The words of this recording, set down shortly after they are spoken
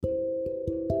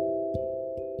I'll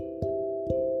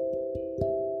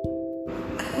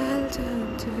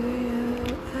turn to you,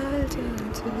 I'll turn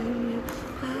to you,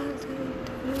 I'll turn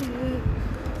to you.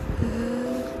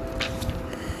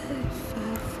 If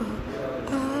I fall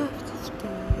off the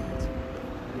stage,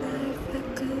 if I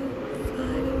could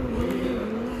find a way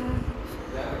alive,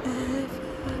 if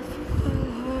I fall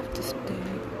off the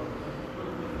stage,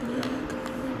 I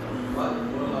could find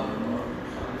a way,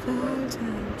 I'll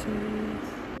turn to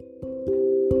you.